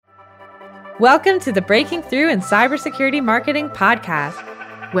Welcome to the Breaking Through in Cybersecurity Marketing podcast,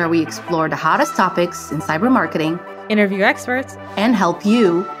 where we explore the hottest topics in cyber marketing, interview experts, and help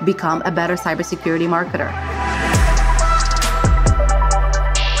you become a better cybersecurity marketer.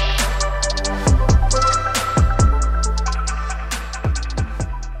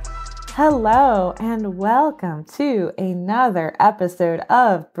 Hello, and welcome to another episode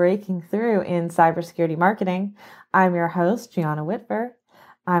of Breaking Through in Cybersecurity Marketing. I'm your host, Gianna Whitver.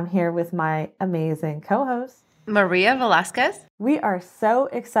 I'm here with my amazing co-host, Maria Velasquez. We are so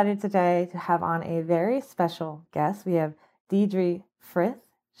excited today to have on a very special guest. We have Deidre Frith.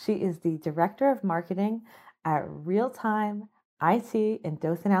 She is the Director of Marketing at Real Time IT in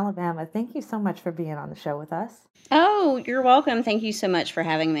Dothan, Alabama. Thank you so much for being on the show with us. Oh, you're welcome. Thank you so much for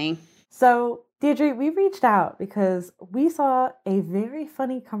having me. So, Deidre, we reached out because we saw a very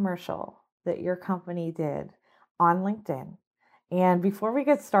funny commercial that your company did on LinkedIn. And before we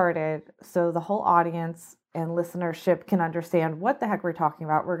get started, so the whole audience and listenership can understand what the heck we're talking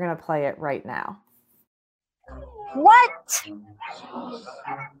about, we're going to play it right now. What?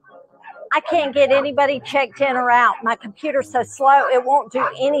 I can't get anybody checked in or out. My computer's so slow, it won't do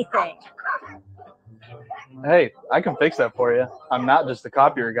anything. Hey, I can fix that for you. I'm not just a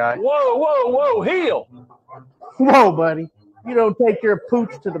copier guy. Whoa, heel. Whoa, buddy. You don't take your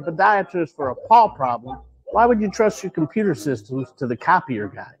pooch to the podiatrist for a paw problem. Why would you trust your computer systems to the copier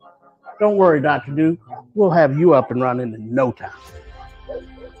guy? Don't worry, Dr. Duke. We'll have you up and running in no time.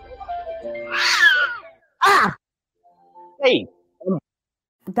 Hey.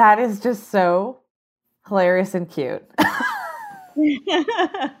 That is just so hilarious and cute.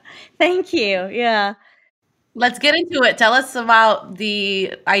 Thank you. Yeah. Let's get into it. Tell us about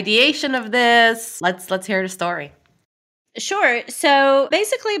the ideation of this. Let's hear the story. Sure. So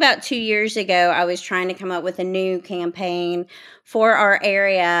basically about 2 years ago, I was trying to come up with a new campaign for our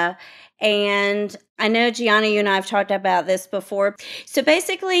area. And I know, Gianna, you and I have talked about this before. So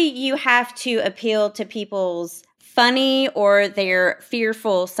basically, you have to appeal to people's funny or their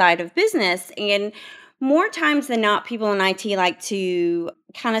fearful side of business. And more times than not, people in IT like to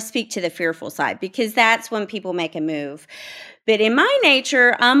kind of speak to the fearful side because that's when people make a move. But in my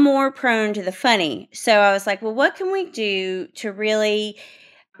nature, I'm more prone to the funny. So I was like, well, what can we do to really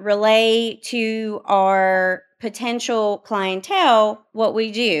relay to our potential clientele what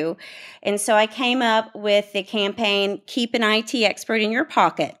we do? And so I came up with the campaign, Keep an IT Expert in Your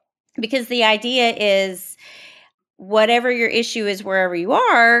Pocket, because the idea is whatever your issue is, wherever you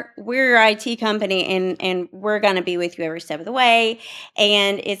are, we're your IT company and we're going to be with you every step of the way.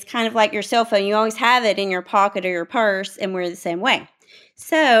 And it's kind of like your cell phone. You always have it in your pocket or your purse, and we're the same way.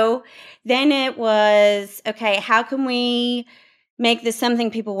 So then it was, okay, how can we make this something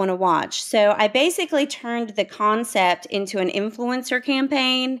people want to watch? So I basically turned the concept into an influencer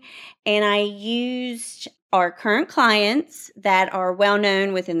campaign, and I used our current clients that are well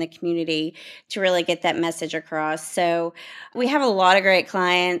known within the community to really get that message across. So we have a lot of great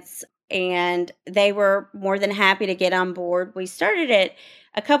clients, and they were more than happy to get on board. We started it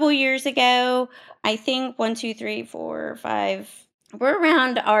a couple years ago. I think 1, 2, 3, 4, 5. We're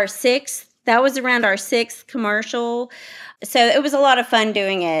around our sixth. That was around our sixth commercial. So it was a lot of fun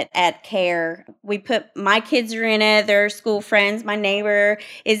doing it at CARE. My kids are in it, their school friends, my neighbor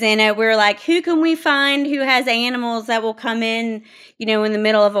is in it. We're like, who can we find who has animals that will come in, in the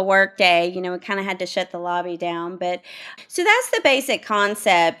middle of a work day? We kind of had to shut the lobby down. But so that's the basic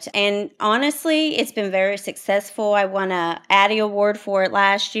concept. And honestly, it's been very successful. I won a Addy Award for it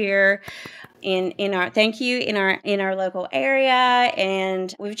last year. In our local area,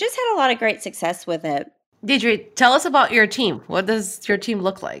 and we've just had a lot of great success with it. Deidre, tell us about your team. What does your team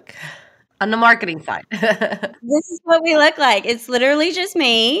look like on the marketing side? This is what we look like. It's literally just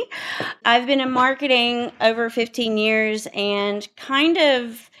me. I've been in marketing over 15 years, and kind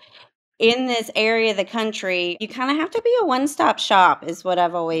of in this area of the country, you kind of have to be a one-stop shop, is what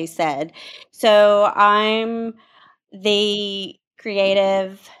I've always said. So I'm the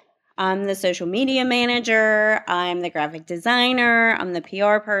creative, I'm the social media manager, I'm the graphic designer, I'm the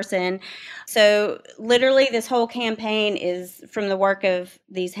PR person. So literally this whole campaign is from the work of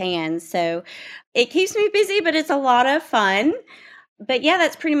these hands. So it keeps me busy, but it's a lot of fun. But yeah,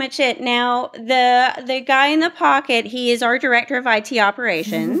 that's pretty much it. Now, the guy in the pocket, he is our director of IT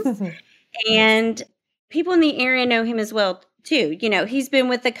operations. And people in the area know him as well too. He's been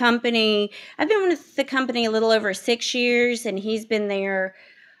with the company. I've been with the company a little over 6 years, and he's been there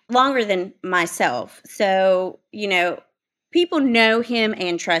longer than myself. So, people know him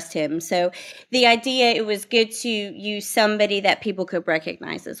and trust him. So the idea, it was good to use somebody that people could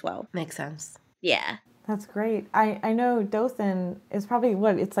recognize as well. Makes sense. Yeah. That's great. I know Dothan is probably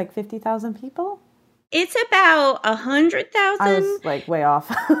what, it's like 50,000 people? It's about I 100,000. was like way off.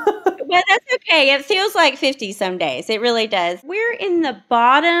 But that's okay. It feels like 50 some days. It really does. We're in the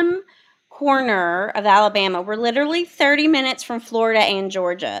bottom corner of Alabama. We're literally 30 minutes from Florida and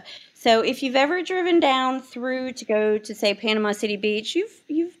Georgia. So if you've ever driven down through to go to, say, Panama City Beach,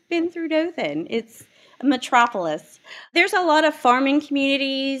 you've been through Dothan. It's a metropolis. There's a lot of farming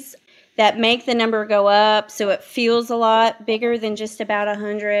communities that make the number go up, so it feels a lot bigger than just about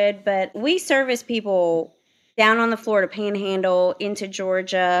 100. But we service people down on the Florida Panhandle into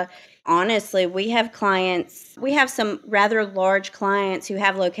Georgia. Honestly, we have clients, we have some rather large clients who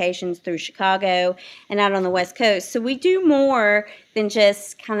have locations through Chicago and out on the West Coast. So we do more than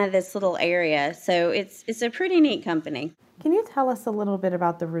just kind of this little area. So it's a pretty neat company. Can you tell us a little bit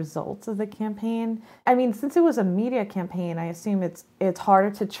about the results of the campaign? I mean, since it was a media campaign, I assume it's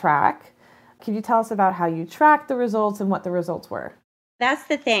harder to track. Can you tell us about how you tracked the results and what the results were? That's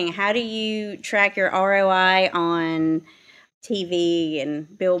the thing. How do you track your ROI on TV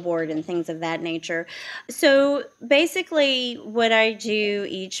and billboard and things of that nature? So basically, what I do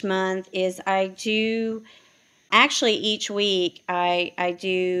each month is actually each week I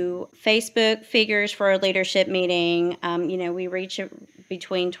do Facebook figures for our leadership meeting. We reach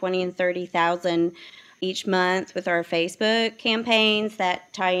between 20 and 30,000 each month with our Facebook campaigns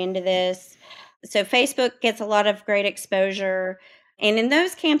that tie into this. So Facebook gets a lot of great exposure. And in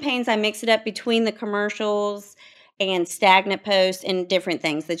those campaigns, I mix it up between the commercials and stagnant posts and different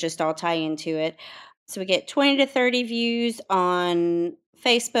things that just all tie into it. So we get 20 to 30 views on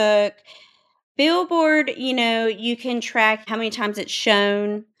Facebook. Billboard, you can track how many times it's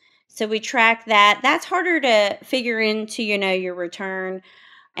shown. So we track that. That's harder to figure into, your return.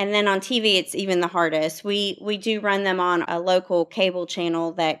 And then on TV, it's even the hardest. We do run them on a local cable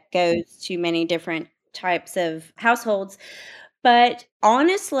channel that goes to many different types of households. But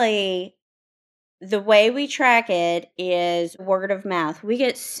honestly, the way we track it is word of mouth. We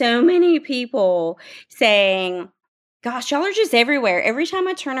get so many people saying, "Gosh, y'all are just everywhere. Every time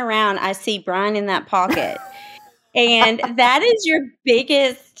I turn around, I see Brian in that pocket." And that is your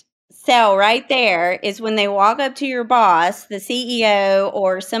biggest sell right there, is when they walk up to your boss, the CEO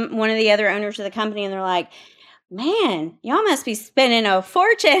or one of the other owners of the company, and they're like, "Man, y'all must be spending a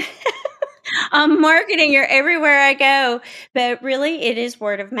fortune on marketing. You're everywhere I go." But really, it is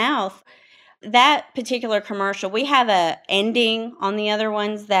word of mouth. That particular commercial, we have a ending on the other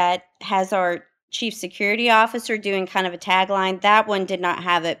ones that has our chief security officer doing kind of a tagline. That one did not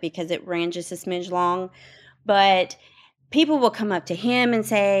have it because it ran just a smidge long. But people will come up to him and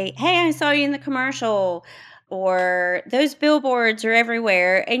say, "Hey, I saw you in the commercial," or "Those billboards are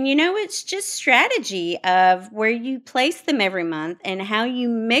everywhere." And it's just strategy of where you place them every month and how you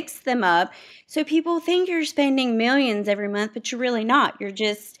mix them up. So people think you're spending millions every month, but you're really not. You're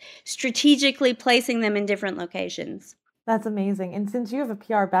just strategically placing them in different locations. That's amazing. And since you have a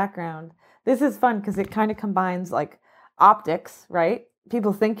PR background, this is fun because it kind of combines like optics, right?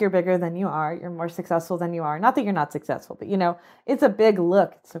 People think you're bigger than you are, you're more successful than you are. Not that you're not successful, but it's a big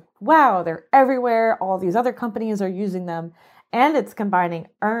look. It's like, wow, they're everywhere. All these other companies are using them. And it's combining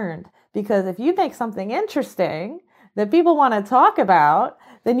earned, because if you make something interesting that people want to talk about,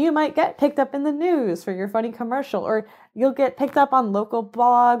 then you might get picked up in the news for your funny commercial, or you'll get picked up on local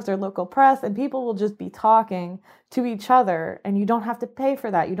blogs or local press, and people will just be talking to each other, and you don't have to pay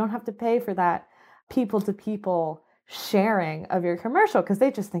for that. You don't have to pay for that people to people sharing of your commercial because they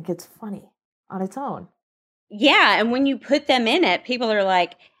just think it's funny on its own. Yeah, and when you put them in it, people are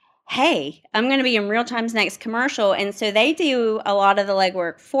like, "Hey, I'm going to be in Real Time's next commercial." And so they do a lot of the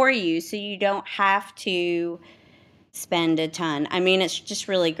legwork for you, so you don't have to spend a ton. I mean, it's just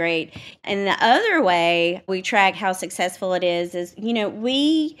really great. And the other way we track how successful it is,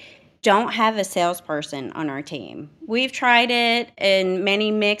 we don't have a salesperson on our team. We've tried it in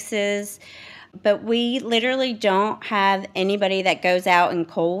many mixes, but we literally don't have anybody that goes out and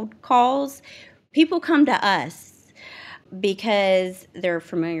cold calls. People come to us because they're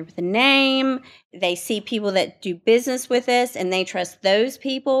familiar with the name. They see people that do business with us and they trust those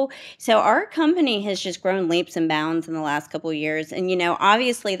people. So our company has just grown leaps and bounds in the last couple of years. And,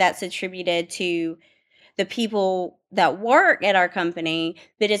 obviously that's attributed to the people that work at our company,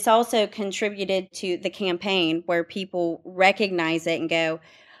 but it's also contributed to the campaign where people recognize it and go,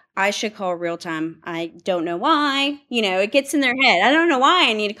 "I should call Real Time. I don't know why." It gets in their head. "I don't know why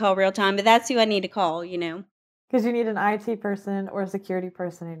I need to call Real Time, but that's who I need to call." Because you need an IT person or a security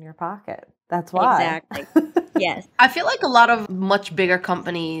person in your pocket. That's why. Exactly. Yes. I feel like a lot of much bigger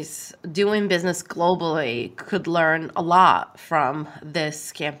companies doing business globally could learn a lot from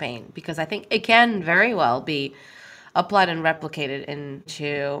this campaign because I think it can very well be applied and replicated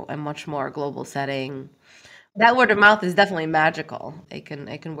into a much more global setting. That word of mouth is definitely magical. It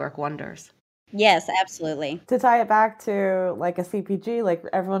can work wonders. Yes, absolutely. To tie it back to like a CPG, like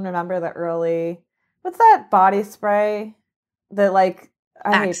everyone remember the early, what's that body spray? The like,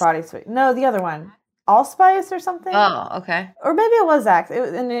 I hate Axe. body spray. No, the other one, Allspice or something. Oh, okay. Or maybe it was Axe.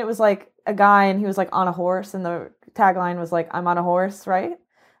 And it was like a guy, and he was like on a horse, and the tagline was like, "I'm on a horse," right?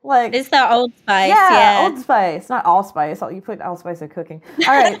 Like It's the Old Spice. yeah, Yeah. Old Spice, not allspice. You put allspice in cooking.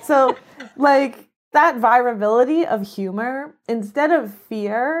 All right, so like that virability of humor instead of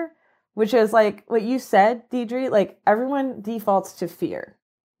fear, which is like what you said, Deidre. Like everyone defaults to fear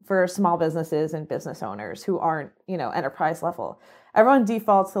for small businesses and business owners who aren't, enterprise level. Everyone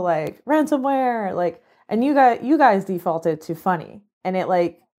defaults to like ransomware, like, and you guys defaulted to funny, and it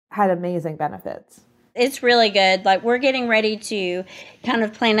like had amazing benefits. It's really good. Like we're getting ready to kind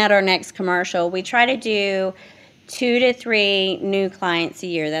of plan out our next commercial. We try to do 2 to 3 new clients a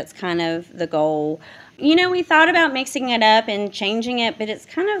year. That's kind of the goal. We thought about mixing it up and changing it, but it's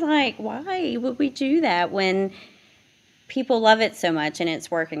kind of like, why would we do that when people love it so much and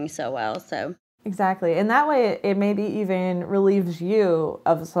it's working so well? So Exactly. And that way it maybe even relieves you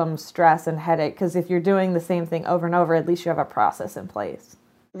of some stress and headache because if you're doing the same thing over and over, at least you have a process in place.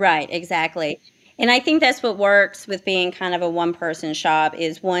 right, exactly. And I think that's what works with being kind of a one-person shop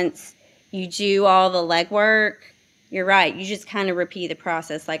is once you do all the legwork, you're right. You just kind of repeat the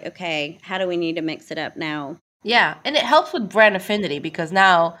process like, okay, how do we need to mix it up now? Yeah, and it helps with brand affinity because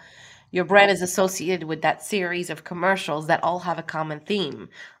now your brand is associated with that series of commercials that all have a common theme.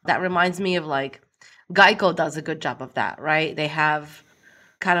 That reminds me of like Geico does a good job of that, right? They have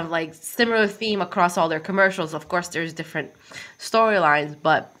kind of like similar theme across all their commercials. Of course, there's different storylines,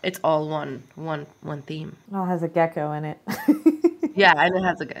 but it's all one theme. It all has a gecko in it. Yeah, and it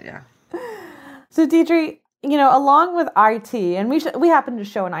has a good yeah. So Deidre, along with IT, and we happen to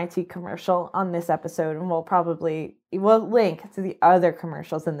show an IT commercial on this episode, and we'll link to the other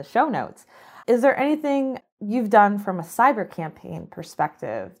commercials in the show notes. Is there anything you've done from a cyber campaign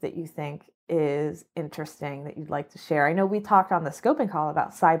perspective that you think is interesting that you'd like to share? I know we talked on the scoping call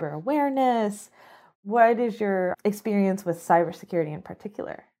about cyber awareness. What is your experience with cybersecurity in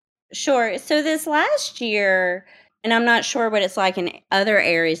particular? Sure. So this last year, and I'm not sure what it's like in other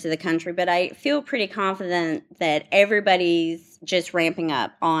areas of the country, but I feel pretty confident that everybody's just ramping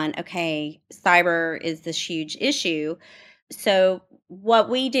up on, okay, cyber is this huge issue. So what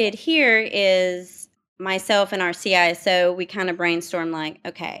we did here is myself and our CISO, we kind of brainstormed like,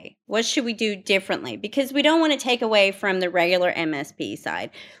 okay, what should we do differently? Because we don't want to take away from the regular MSP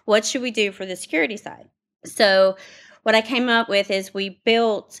side. What should we do for the security side? So what I came up with is we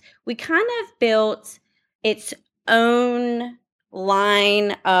kind of built its own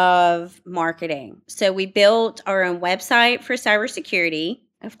line of marketing. So we built our own website for cybersecurity.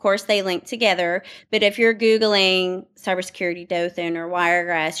 Of course, they link together, but if you're Googling cybersecurity Dothan or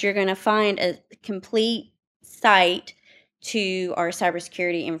Wiregrass, you're going to find a complete site to our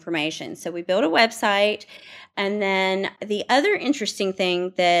cybersecurity information. So we built a website. And then the other interesting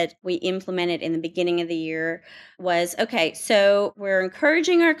thing that we implemented in the beginning of the year was, okay, so we're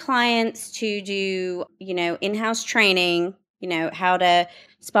encouraging our clients to do, in-house training, how to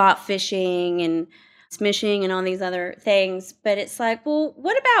spot phishing and smishing and all these other things. But it's like, well,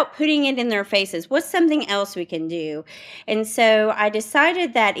 what about putting it in their faces? What's something else we can do? And so I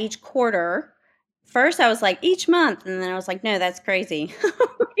decided that each quarter, first I was like, each month. And then I was like, no, that's crazy.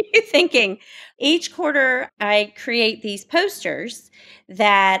 What are you thinking? Each quarter, I create these posters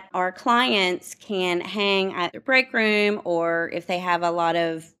that our clients can hang at their break room, or if they have a lot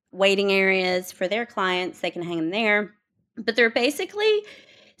of waiting areas for their clients, they can hang them there. But they're basically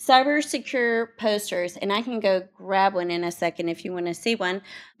cyber secure posters, and I can go grab one in a second if you want to see one.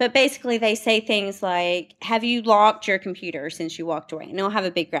 But basically, they say things like, have you locked your computer since you walked away? And it'll have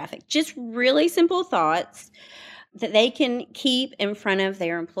a big graphic. Just really simple thoughts that they can keep in front of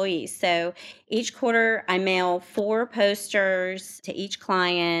their employees. So each quarter, I mail 4 posters to each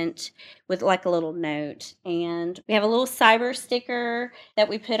client with like a little note. And we have a little cyber sticker that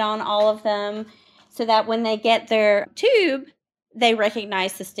we put on all of them so that when they get their tube, they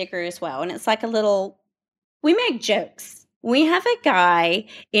recognize the sticker as well. And it's like we make jokes. We have a guy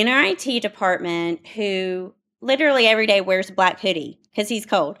in our IT department who literally every day wears a black hoodie because he's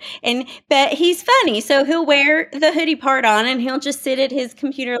cold. But he's funny. So he'll wear the hoodie part on and he'll just sit at his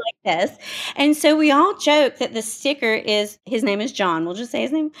computer like this. And so we all joke that the sticker is, his name is John. We'll just say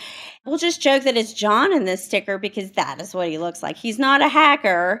his name. We'll just joke that it's John in this sticker because that is what he looks like. He's not a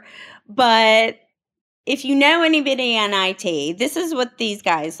hacker, but if you know anybody in IT, this is what these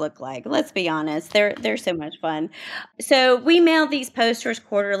guys look like. Let's be honest. They're so much fun. So we mail these posters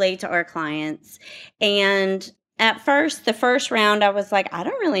quarterly to our clients. And at first, the first round, I was like, I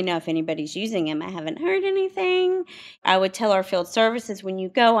don't really know if anybody's using them. I haven't heard anything. I would tell our field services, when you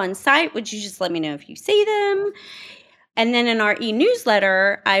go on site, would you just let me know if you see them? And then in our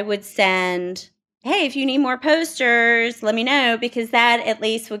e-newsletter, I would send, hey, if you need more posters, let me know, because that at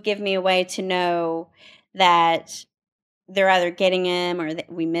least would give me a way to know that they're either getting them or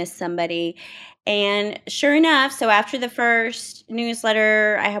that we missed somebody. And sure enough, so after the first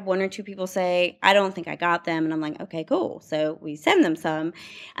newsletter, I have 1 or 2 people say, I don't think I got them. And I'm like, okay, cool. So we send them some.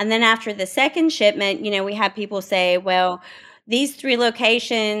 And then after the second shipment, we had people say, well, these 3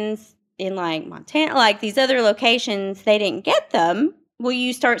 locations in like Montana, like these other locations, they didn't get them. Will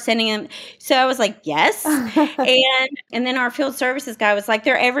you start sending them? So I was like, yes. and then our field services guy was like,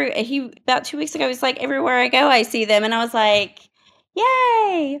 about 2 weeks ago, he was like, everywhere I go, I see them. And I was like,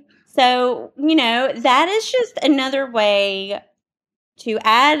 yay. So, that is just another way to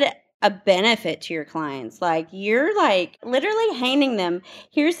add a benefit to your clients. Like, you're like literally handing them,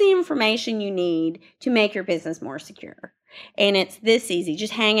 here's the information you need to make your business more secure. And it's this easy.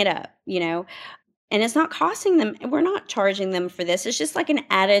 Just hang it up, And it's not costing them. We're not charging them for this. It's just like an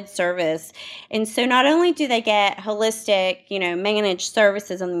added service. And so not only do they get holistic, managed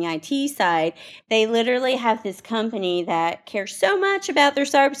services on the IT side, they literally have this company that cares so much about their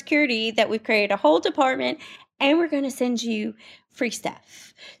cybersecurity that we've created a whole department, and we're going to send you free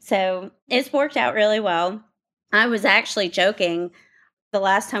stuff. So it's worked out really well. I was actually joking the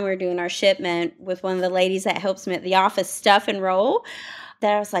last time we were doing our shipment with one of the ladies that helps me at the office stuff and roll,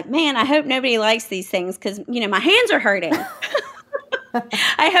 that I was like, man, I hope nobody likes these things because, my hands are hurting.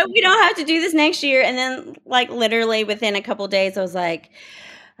 I hope we don't have to do this next year. And then, like, literally within a couple of days, I was like,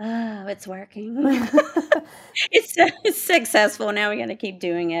 oh, it's working. It's successful. Now we got to keep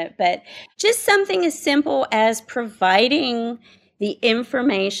doing it. But just something as simple as providing the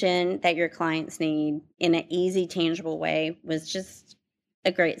information that your clients need in an easy, tangible way was just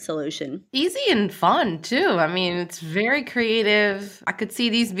a great solution. Easy and fun too. I mean, it's very creative. I could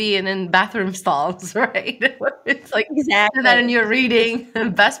see these being in bathroom stalls, right? It's like exactly that in your reading.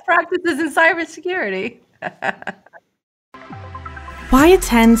 Best practices in cybersecurity. Why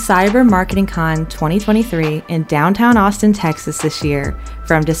attend Cyber Marketing Con 2023 in downtown Austin, Texas this year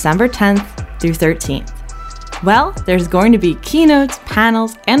from December 10th through 13th? Well, there's going to be keynotes,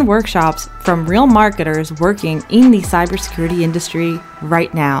 panels, and workshops from real marketers working in the cybersecurity industry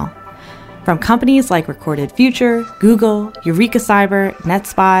right now. From companies like Recorded Future, Google, Eureka Cyber,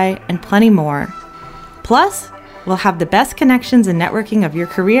 NetSpy, and plenty more. Plus, we'll have the best connections and networking of your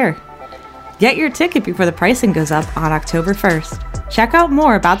career. Get your ticket before the pricing goes up on October 1st. Check out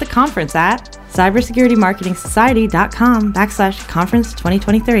more about the conference at cybersecuritymarketingsociety.com/conference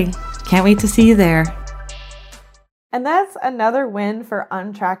 2023. Can't wait to see you there. And that's another win for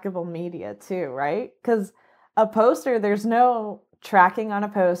untrackable media too, right? Because a poster, there's no tracking on a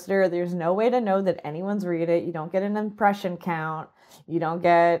poster. There's no way to know that anyone's read it. You don't get an impression count. You don't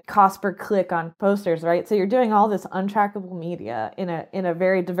get cost per click on posters, right? So you're doing all this untrackable media in a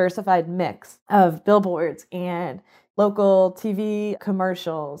very diversified mix of billboards and local TV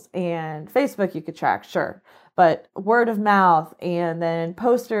commercials and Facebook you could track, sure. But word of mouth and then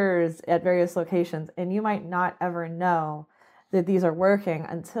posters at various locations. And you might not ever know that these are working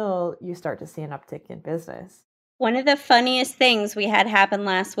until you start to see an uptick in business. One of the funniest things we had happen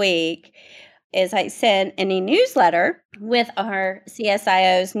last week is I sent an e-newsletter with our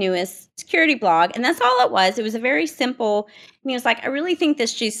CSIO's newest security blog. And that's all it was. It was a very simple, and he was like, I really think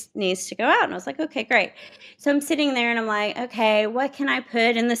this just needs to go out. And I was like, okay, great. So I'm sitting there and I'm like, okay, what can I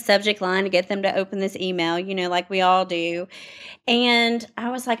put in the subject line to get them to open this email, like we all do. And I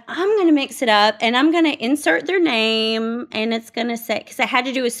was like, I'm going to mix it up and I'm going to insert their name. And it's going to say, because I had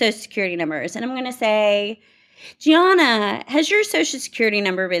to do with social security numbers. And I'm going to say, Gianna, has your social security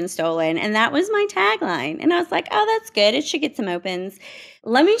number been stolen? And that was my tagline. And I was like, oh, that's good. It should get some opens.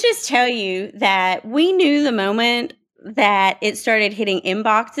 Let me just tell you that we knew the moment that it started hitting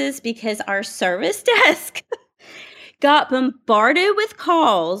inboxes because our service desk got bombarded with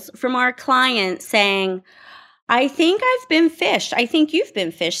calls from our clients saying, I think I've been phished. I think you've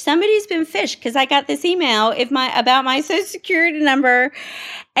been phished. Somebody's been phished because I got this email about my social security number.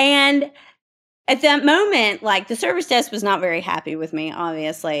 And At that moment, like, the service desk was not very happy with me,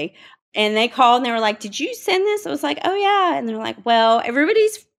 obviously. And they called and they were like, "Did you send this?" I was like, "Oh, yeah." And they're like, "Well,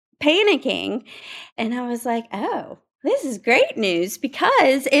 everybody's panicking." And I was like, "Oh, this is great news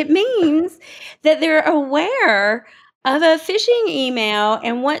because it means that they're aware of a phishing email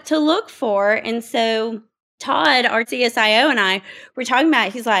and what to look for." And so Todd, our CSIO, and I were talking about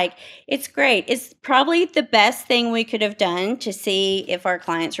it. He's like, "It's great. It's probably the best thing we could have done to see if our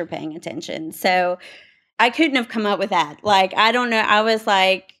clients were paying attention." So I couldn't have come up with that. Like, I don't know. I was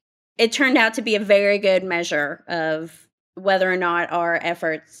like, it turned out to be a very good measure of whether or not our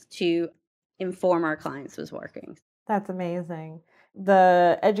efforts to inform our clients was working. That's amazing.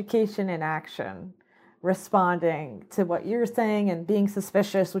 The education in action, responding to what you're saying and being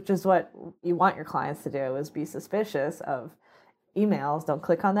suspicious, which is what you want your clients to do, is be suspicious of emails. Don't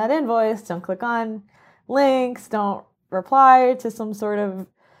click on that invoice. Don't click on links. Don't reply to some sort of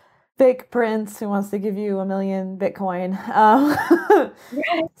fake prince who wants to give you 1,000,000 Bitcoin.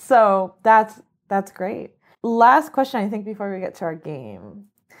 So that's great. Last question, I think, before we get to our game.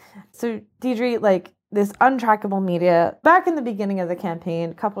 So Deidre, like this untrackable media, back in the beginning of the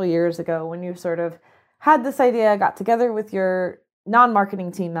campaign, a couple of years ago, when you sort of had this idea, got together with your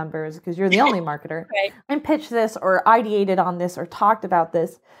non-marketing team members, because you're the only marketer, Right. and pitched this or ideated on this or talked about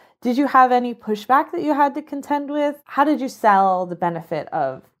this, did you have any pushback that you had to contend with? How did you sell the benefit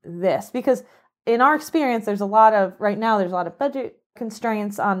of this? Because in our experience, right now, there's a lot of budget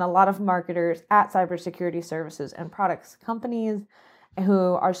constraints on a lot of marketers at cybersecurity services and products companies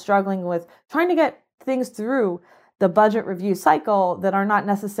who are struggling with trying to get things through the budget review cycle that are not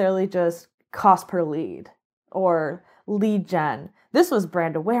necessarily just cost per lead or lead gen. This was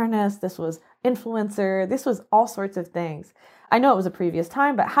brand awareness, this was influencer, this was all sorts of things. I know it was a previous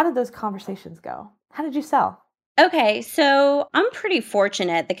time, but how did those conversations go? How did you sell? Okay, so I'm pretty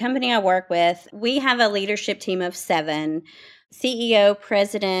fortunate. The company I work with, we have a leadership team of 7: CEO,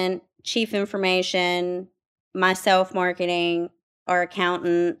 president, chief information, myself, marketing, our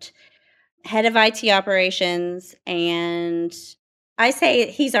accountant, head of IT operations, and I say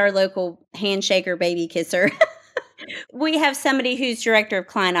he's our local handshaker, baby kisser. We have somebody who's director of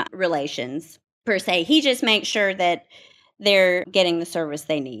client relations, per se. He just makes sure that they're getting the service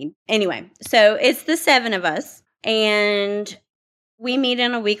they need. Anyway, so it's the 7 of us, and we meet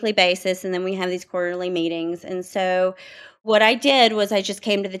on a weekly basis, and then we have these quarterly meetings. And so what I did was I just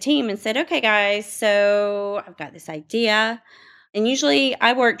came to the team and said, "Okay, guys, so I've got this idea." And usually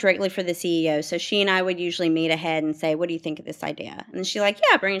I work directly for the CEO. So she and I would usually meet ahead and say, "What do you think of this idea?" And she's like,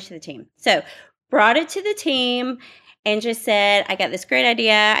 "Yeah, bring it to the team." So brought it to the team and just said, "I got this great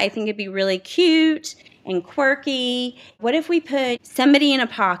idea. I think it'd be really cute and quirky. What if we put somebody in a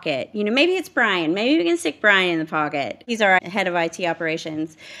pocket? You know, maybe it's Brian. Maybe we can stick Brian in the pocket. He's our head of IT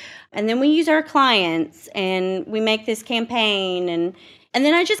operations. And then we use our clients and we make this campaign." And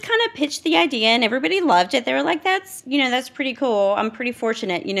then I just kind of pitched the idea and everybody loved it. They were like, "That's pretty cool." I'm pretty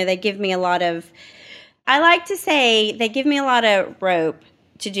fortunate. They give me a lot of, I like to say they give me a lot of rope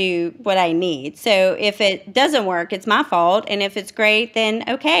to do what I need. So if it doesn't work, it's my fault. And if it's great, then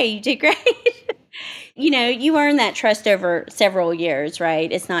okay, you did great. You earn that trust over several years, right?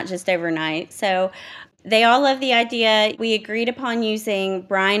 It's not just overnight. So they all love the idea. We agreed upon using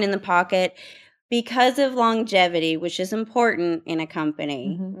Brian in the pocket because of longevity, which is important in a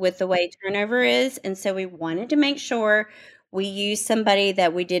company with the way turnover is. And so we wanted to make sure we used somebody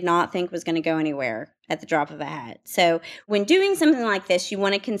that we did not think was going to go anywhere at the drop of a hat. So when doing something like this, you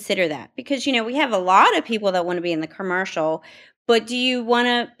want to consider that because, we have a lot of people that want to be in the commercial, but do you want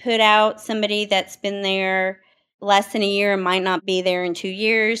to put out somebody that's been there less than a year and might not be there in 2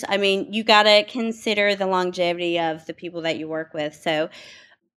 years? I mean, you got to consider the longevity of the people that you work with. So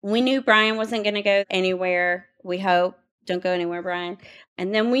we knew Brian wasn't going to go anywhere. We hope. Don't go anywhere, Brian.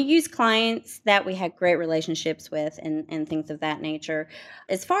 And then we use clients that we had great relationships with and things of that nature.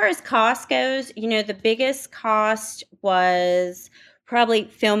 As far as cost goes, the biggest cost was probably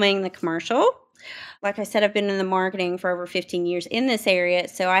filming the commercial. Like I said, I've been in the marketing for over 15 years in this area.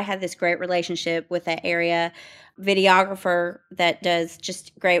 So I had this great relationship with that area videographer that does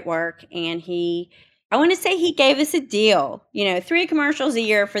just great work. And I want to say he gave us a deal, 3 commercials a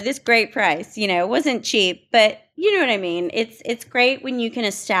year for this great price. It wasn't cheap, but you know what I mean? It's great when you can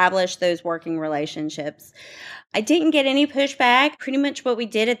establish those working relationships. I didn't get any pushback. Pretty much what we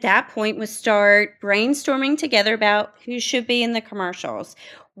did at that point was start brainstorming together about who should be in the commercials.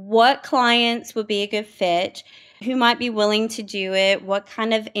 what clients would be a good fit, who might be willing to do it, what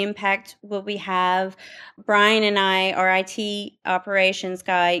kind of impact will we have. Brian and I, our IT operations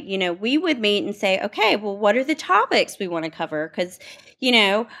guy, we would meet and say, okay, well, what are the topics we want to cover? Because,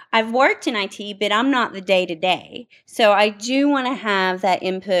 I've worked in IT, but I'm not the day to day. So I do want to have that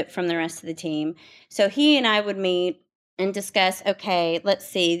input from the rest of the team. So he and I would meet and discuss, okay, let's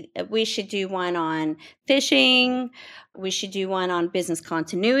see, we should do one on phishing. We should do one on business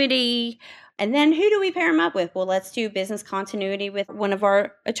continuity. And then who do we pair them up with? Well, let's do business continuity with one of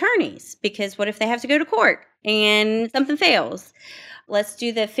our attorneys, because what if they have to go to court and something fails? Let's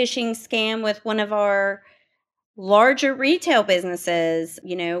do the phishing scam with one of our larger retail businesses.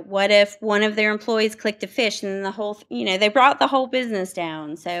 What if one of their employees clicked a fish and then the whole, they brought the whole business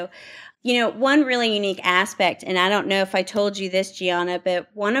down. So, one really unique aspect, and I don't know if I told you this, Gianna, but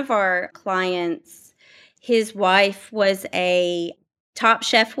one of our clients, his wife was a Top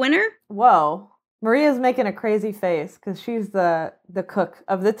Chef winner. Whoa. Maria's making a crazy face because she's the cook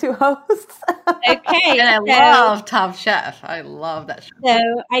of the two hosts. Okay. And I love Top Chef. I love that show.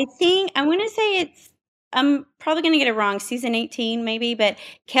 So I think, I want to say I'm probably going to get it wrong, season 18 maybe, but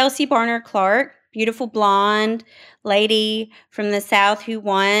Kelsey Barner Clark, beautiful blonde lady from the South who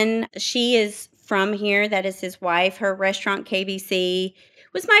won. She is from here. That is his wife. Her restaurant, KBC,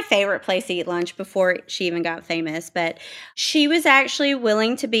 was my favorite place to eat lunch before she even got famous. But she was actually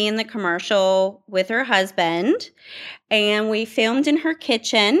willing to be in the commercial with her husband. And we filmed in her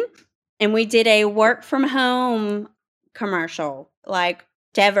kitchen. And we did a work from home commercial, like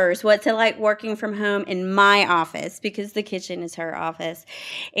Devers, what's it like working from home in my office, because the kitchen is her office.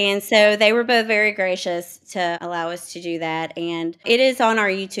 And so they were both very gracious to allow us to do that. And it is on our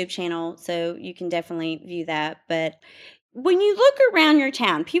YouTube channel, so you can definitely view that. But when you look around your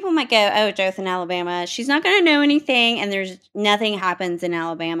town, people might go, oh, Dothan, Alabama, she's not going to know anything, and there's nothing happens in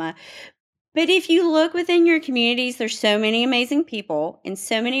Alabama. But if you look within your communities, there's so many amazing people and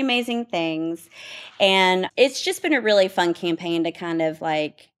so many amazing things. And it's just been a really fun campaign to kind of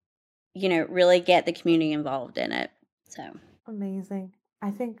really get the community involved in it. So Amazing.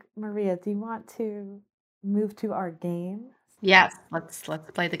 I think, Maria, do you want to move to our game? Yes, let's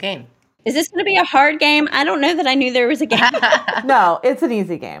play the game. Is this going to be a hard game? I don't know that I knew there was a game. No, it's an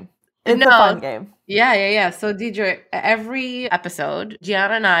easy game. It's a fun game. Yeah. So, Deidre, every episode,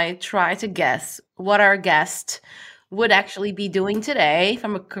 Gianna and I try to guess what our guest would actually be doing today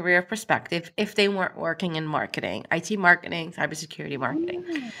from a career perspective if they weren't working in marketing, IT marketing, cybersecurity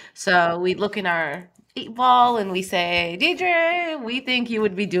marketing. So we look in our 8-ball and we say, Deidre, we think you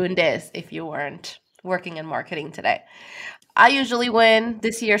would be doing this if you weren't working in marketing today. I usually win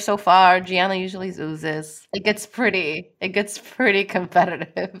this year so far. Gianna usually loses. It gets pretty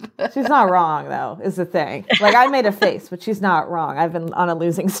competitive. She's not wrong, though, is the thing. Like, I made a face, but she's not wrong. I've been on a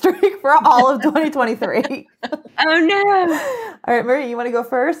losing streak for all of 2023. Oh, no. All right, Maria, you want to go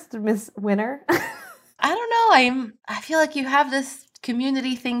first, Miss Winner? I don't know. I feel like you have this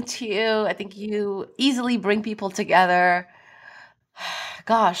community thing too. I think you easily bring people together.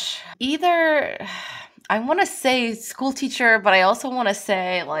 Gosh, either I want to say school teacher, but I also want to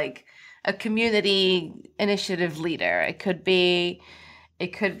say like a community initiative leader. It could be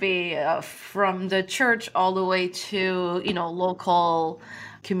from the church all the way to, local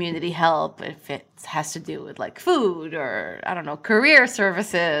community help, if it has to do with like food or, I don't know, career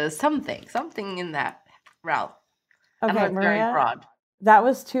services, something in that route. Okay, I know it's Maria, very broad. that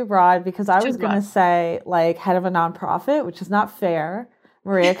was too broad because I was going to broad. say like head of a nonprofit, which is not fair,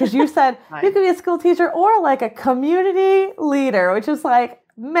 Maria, because you said Right. you could be a school teacher or like a community leader, which is like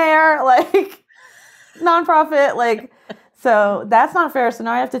mayor, like nonprofit, like, so that's not fair. So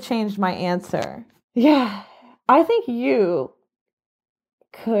now I have to change my answer. Yeah, I think you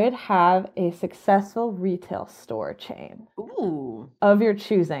could have a successful retail store chain Ooh. of your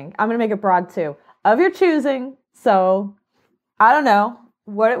choosing. I'm going to make it broad too. Of your choosing. So I don't know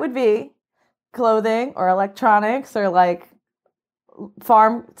what it would be, clothing or electronics or like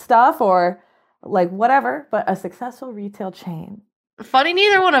farm stuff or like whatever, but a successful retail chain. Funny,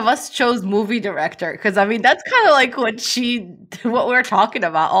 neither one of us chose movie director because I mean that's kind of like what we're talking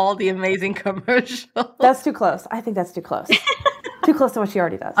about, all the amazing commercials. That's too close. I think that's too close. Too close to what she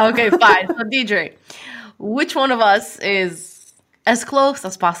already does. Okay, fine. So Deidre, which one of us is as close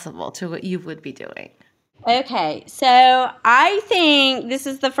as possible to what you would be doing? Okay, so I think this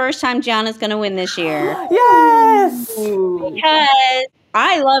is the first time Gianna's going to win this year. Yes. Because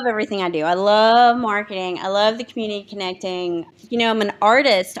I love everything I do. I love marketing. I love the community connecting. I'm an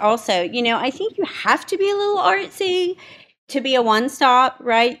artist also. I think you have to be a little artsy to be a one-stop,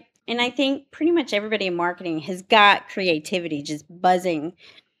 right? And I think pretty much everybody in marketing has got creativity just buzzing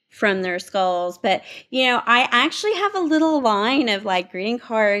from their skulls. But, I actually have a little line of like greeting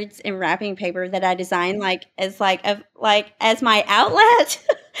cards and wrapping paper that I designed as my outlet.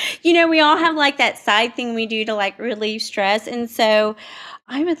 We all have like that side thing we do to like relieve stress. And so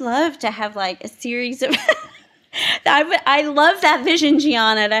I would love to have like a series of I love that vision,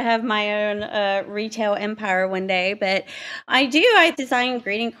 Gianna, to have my own retail empire one day. But I design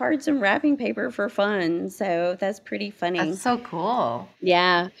greeting cards and wrapping paper for fun. So that's pretty funny. That's so cool.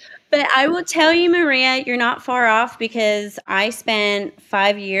 Yeah. But I will tell you, Maria, you're not far off because I spent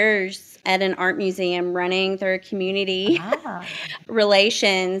 5 years at an art museum running their community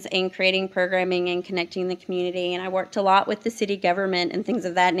relations and creating programming and connecting the community. And I worked a lot with the city government and things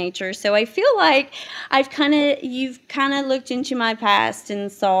of that nature. So I feel like you've kind of looked into my past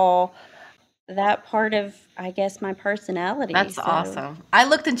and saw that part of, I guess, my personality. That's awesome. I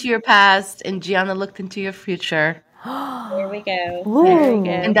looked into your past and Gianna looked into your future. There we go. Ooh. There we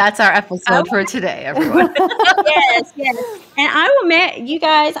go. And that's our episode for today, everyone. Yes. And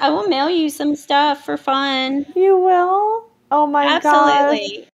I will mail you some stuff for fun. You will? Oh my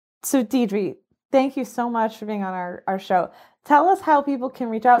Absolutely. God. So Deidre, thank you so much for being on our show. Tell us how people can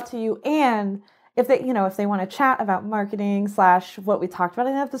reach out to you and if they want to chat about marketing / what we talked about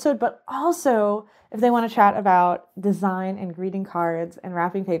in the episode, but also if they want to chat about design and greeting cards and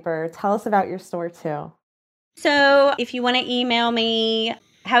wrapping paper, tell us about your store too. So if you want to email me,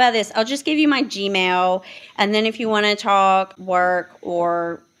 how about this? I'll just give you my Gmail. And then if you want to talk work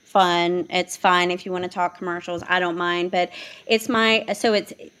or fun, it's fine. If you want to talk commercials, I don't mind. But it's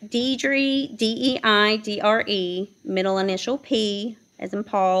it's Deidre, Deidre, middle initial P as in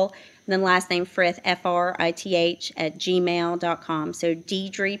Paul, and then last name Frith, Frith @gmail.com. So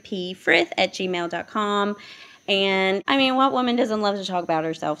Deidre P Frith @gmail.com. And I mean, what woman doesn't love to talk about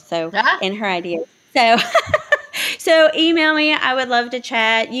herself? So, and her ideas. So email me. I would love to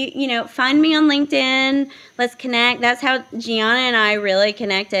chat. You find me on LinkedIn. Let's connect. That's how Gianna and I really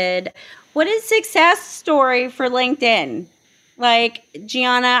connected. What is success story for LinkedIn? Like,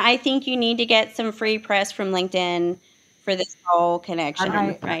 Gianna, I think you need to get some free press from LinkedIn for this whole connection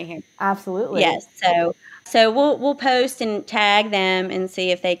right here. Absolutely. Yes. So we'll post and tag them and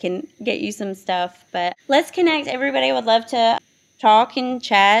see if they can get you some stuff. But let's connect. Everybody would love to talk and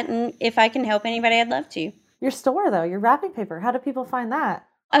chat, and if I can help anybody, I'd love to. Your store, though, your wrapping paper, how do people find that?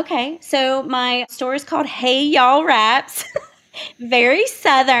 Okay, so my store is called Hey Y'all Wraps. Very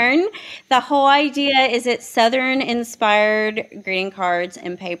Southern. The whole idea is it's Southern-inspired greeting cards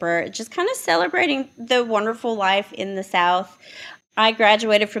and paper, just kind of celebrating the wonderful life in the South. I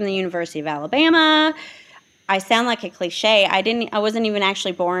graduated from the University of Alabama. I sound like a cliche. I wasn't even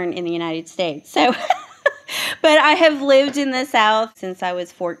actually born in the United States. So but I have lived in the South since I was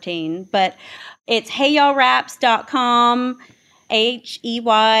 14. But it's heyyallwraps.com,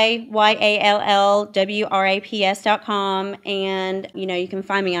 HEYYALLWRAPS.com. And, you can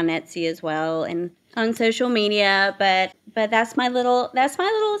find me on Etsy as well and on social media. But that's my little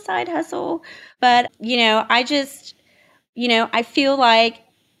side hustle. But, I feel like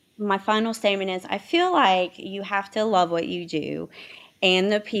my final statement is I feel like you have to love what you do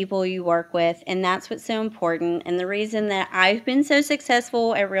and the people you work with, and that's what's so important. And the reason that I've been so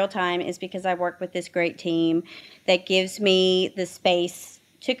successful at Real Time is because I work with this great team that gives me the space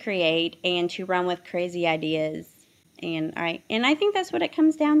to create and to run with crazy ideas. And I think that's what it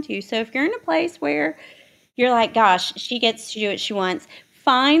comes down to. So if you're in a place where you're like, gosh, she gets to do what she wants,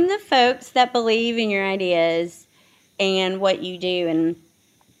 find the folks that believe in your ideas and what you do, and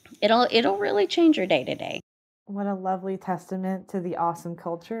it'll really change your day to day. What a lovely testament to the awesome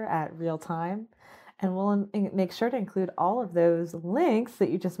culture at Real Time. And we'll make sure to include all of those links that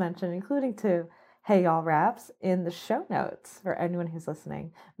you just mentioned, including to Hey Y'all Wraps, in the show notes for anyone who's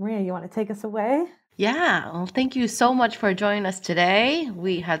listening. Maria, you want to take us away? Yeah, well, thank you so much for joining us today.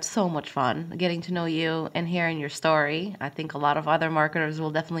 We had so much fun getting to know you and hearing your story. I think a lot of other marketers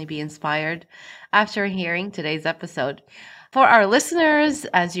will definitely be inspired after hearing today's episode. For our listeners,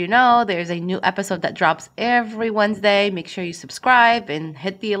 as you know, there's a new episode that drops every Wednesday. Make sure you subscribe and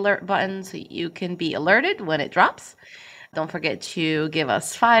hit the alert button so you can be alerted when it drops. Don't forget to give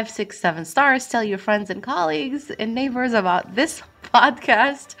us 5, 6, 7 stars. Tell your friends and colleagues and neighbors about this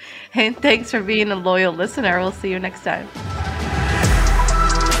podcast. And thanks for being a loyal listener. We'll see you next time.